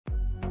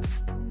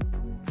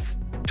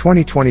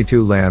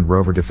2022 Land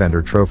Rover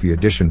Defender Trophy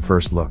Edition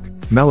First Look,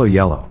 Mellow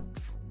Yellow.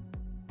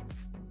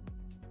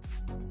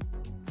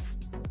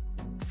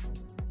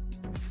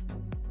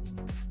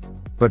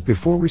 But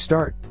before we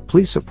start,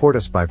 please support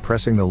us by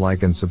pressing the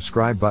like and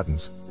subscribe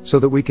buttons, so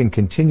that we can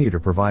continue to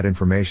provide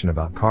information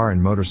about car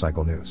and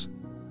motorcycle news.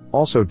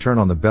 Also turn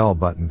on the bell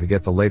button to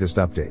get the latest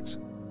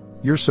updates.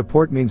 Your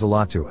support means a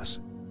lot to us.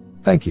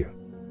 Thank you.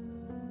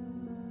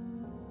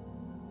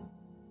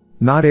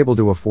 Not able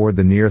to afford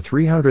the near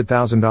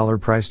 $300,000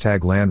 price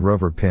tag Land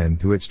Rover pinned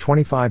to its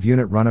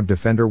 25-unit run of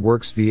Defender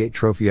Works V8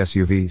 Trophy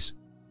SUVs?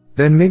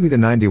 Then maybe the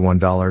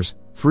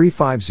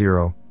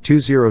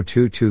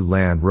 $91,350,2022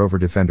 Land Rover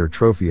Defender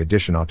Trophy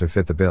Edition ought to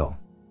fit the bill.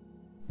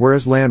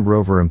 Whereas Land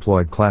Rover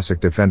employed classic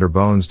Defender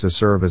bones to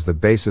serve as the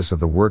basis of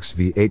the Works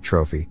V8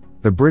 Trophy,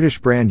 the British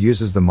brand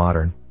uses the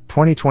modern,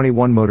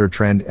 2021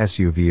 MotorTrend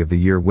SUV of the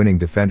Year winning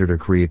Defender to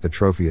create the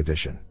Trophy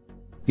Edition.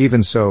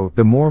 Even so,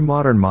 the more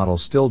modern model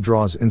still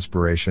draws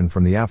inspiration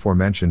from the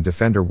aforementioned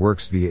Defender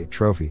Works V8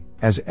 Trophy,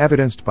 as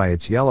evidenced by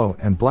its yellow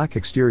and black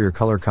exterior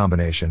color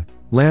combination.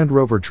 Land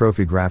Rover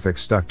Trophy graphics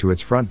stuck to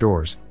its front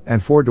doors,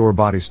 and four-door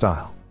body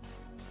style.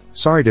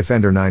 Sorry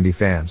Defender 90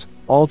 fans,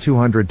 all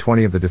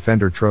 220 of the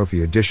Defender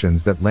Trophy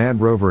editions that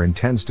Land Rover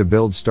intends to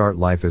build start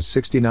life as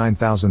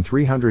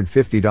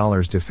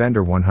 $69,350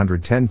 Defender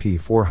 110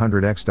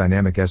 P400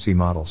 X-Dynamic SE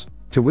models,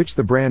 to which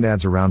the brand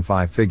adds around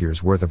 5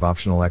 figures worth of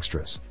optional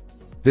extras.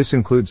 This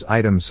includes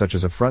items such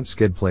as a front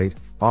skid plate,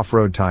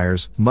 off-road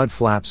tires, mud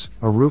flaps,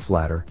 a roof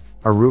ladder,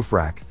 a roof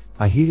rack,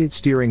 a heated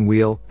steering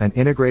wheel, an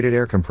integrated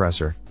air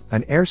compressor,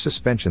 an air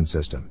suspension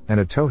system, and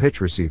a tow hitch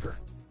receiver.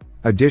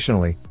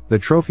 Additionally, the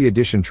Trophy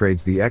Edition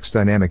trades the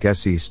X-Dynamic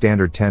SE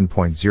standard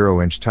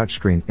 10.0-inch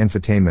touchscreen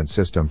infotainment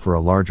system for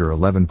a larger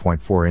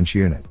 11.4-inch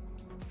unit.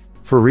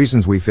 For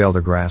reasons we fail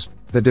to grasp,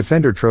 the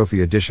Defender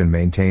Trophy Edition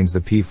maintains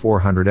the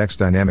P400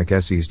 X-Dynamic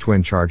SE's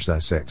twin-charged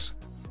i6.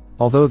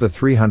 Although the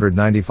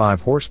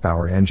 395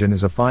 horsepower engine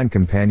is a fine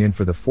companion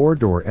for the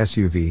four-door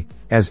SUV,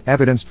 as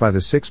evidenced by the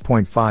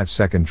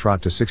 6.5-second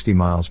trot to 60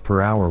 miles per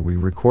hour we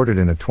recorded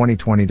in a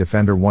 2020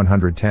 Defender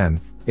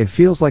 110, it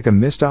feels like a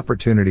missed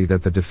opportunity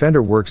that the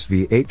Defender Works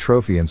V8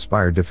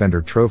 Trophy-inspired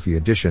Defender Trophy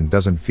Edition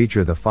doesn't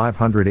feature the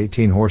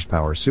 518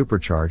 horsepower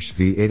supercharged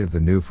V8 of the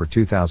new for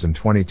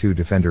 2022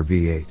 Defender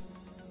V8.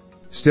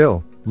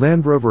 Still,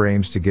 Land Rover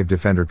aims to give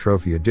Defender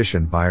Trophy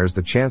Edition buyers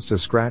the chance to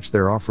scratch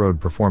their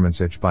off-road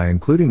performance itch by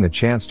including the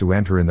chance to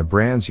enter in the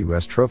brand's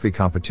U.S. Trophy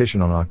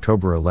competition on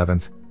October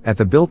 11th, at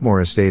the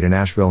Biltmore Estate in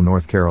Asheville,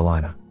 North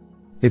Carolina.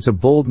 It's a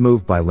bold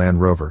move by Land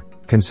Rover,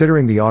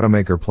 considering the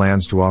automaker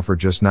plans to offer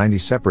just 90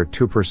 separate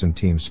two-person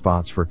team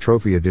spots for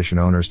Trophy Edition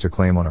owners to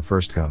claim on a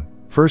first-come,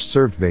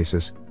 first-served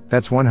basis.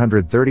 That's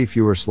 130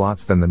 fewer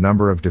slots than the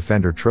number of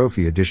Defender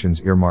Trophy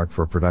Editions earmarked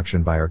for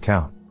production buyer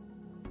count.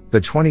 The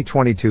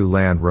 2022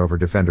 Land Rover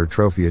Defender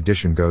Trophy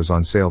Edition goes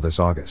on sale this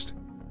August.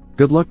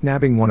 Good luck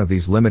nabbing one of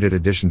these limited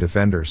edition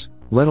Defenders,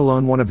 let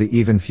alone one of the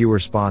even fewer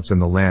spots in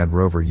the Land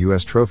Rover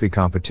US Trophy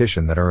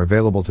competition that are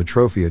available to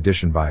Trophy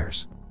Edition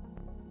buyers.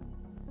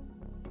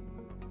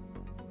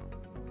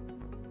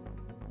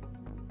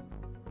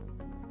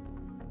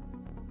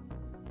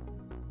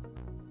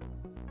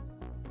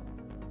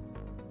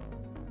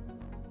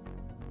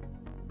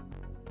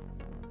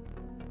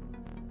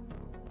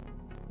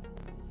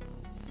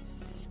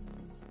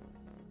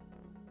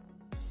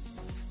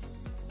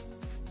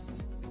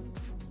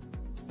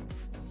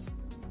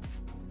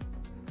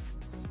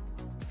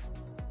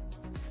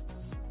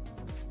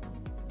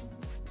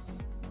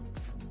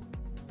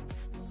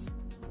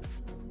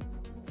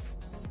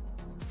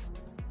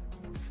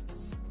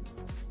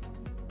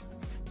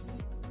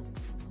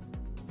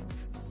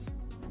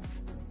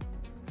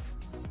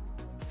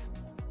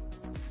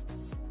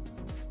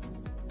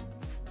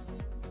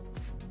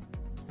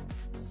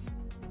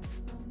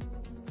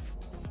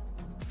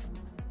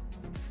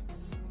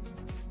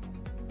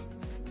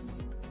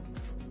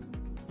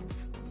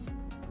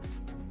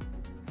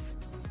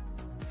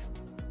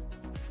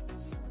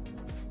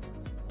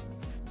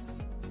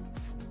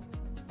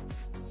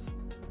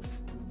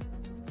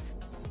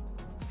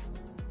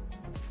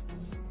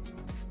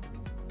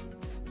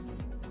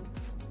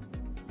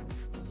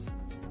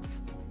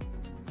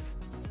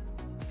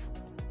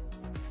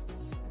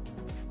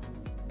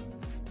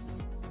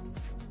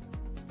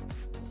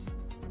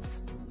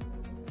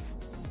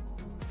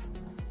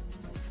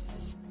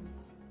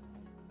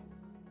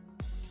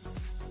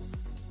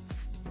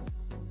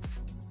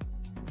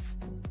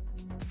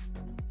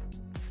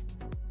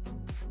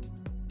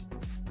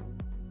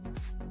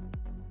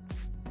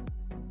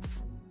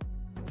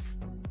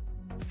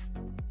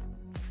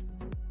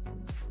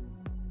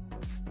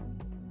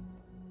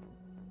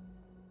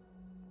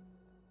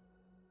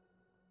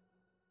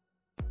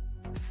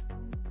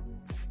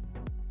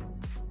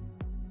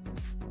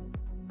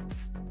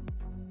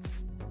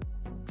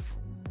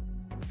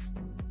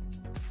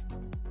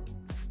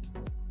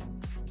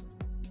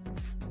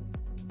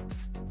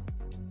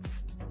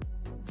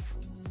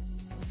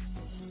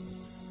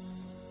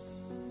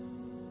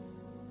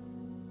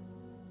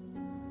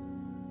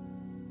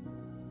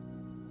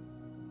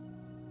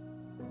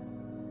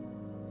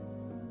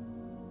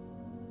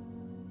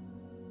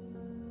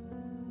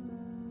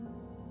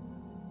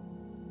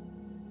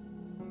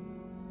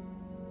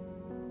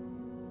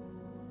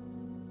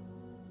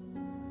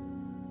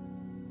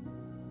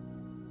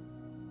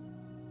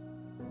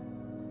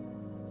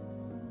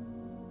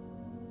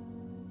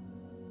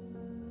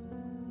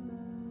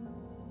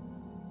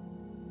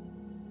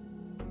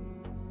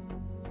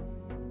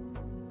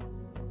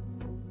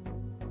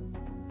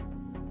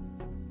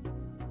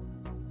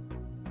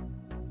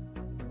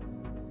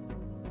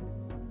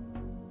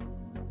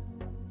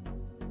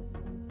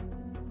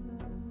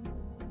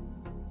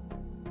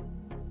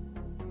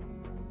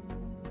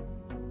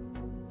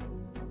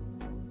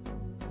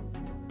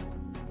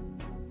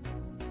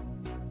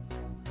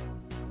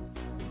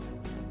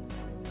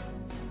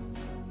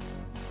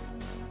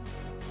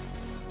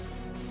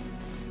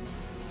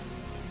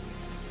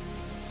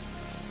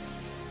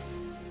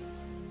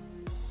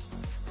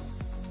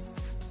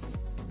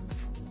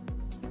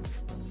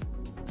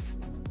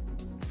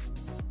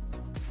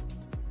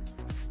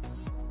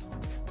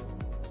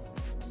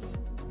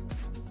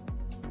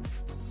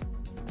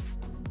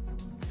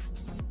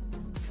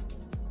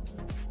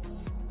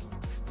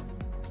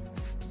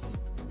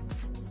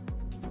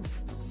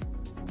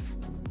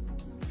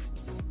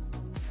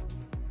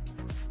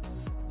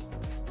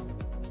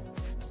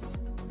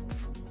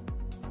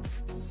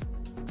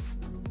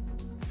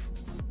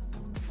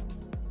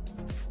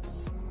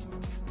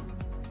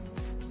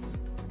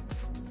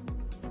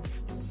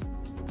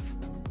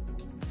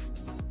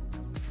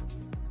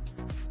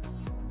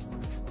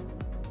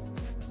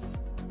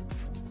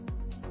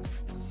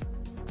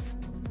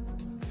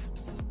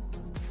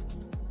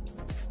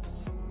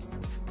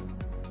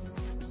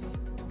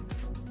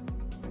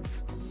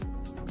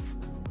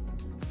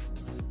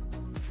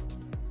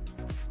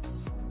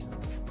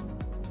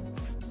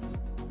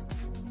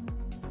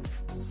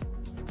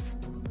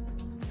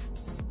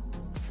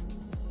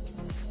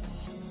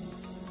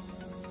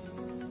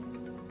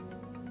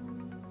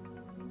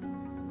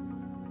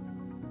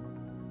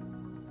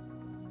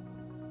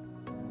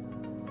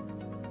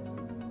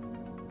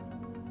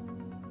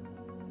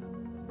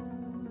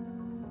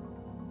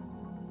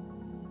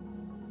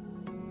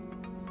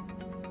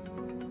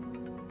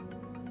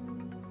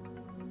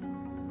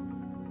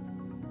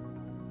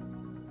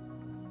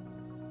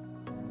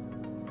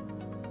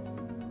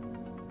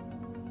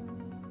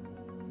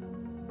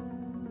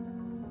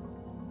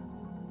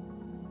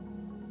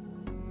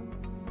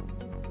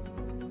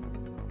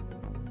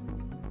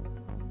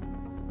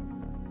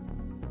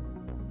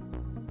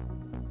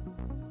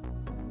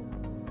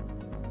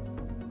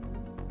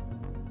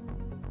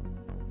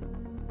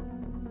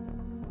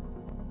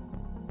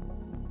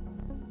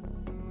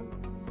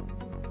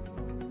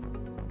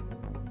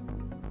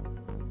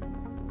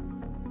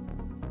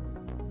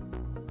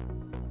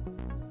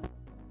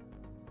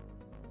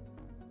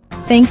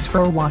 Thanks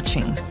for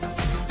watching.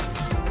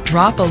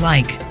 Drop a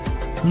like,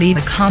 leave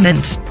a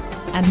comment,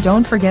 and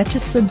don't forget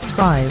to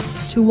subscribe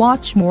to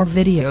watch more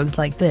videos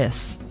like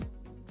this.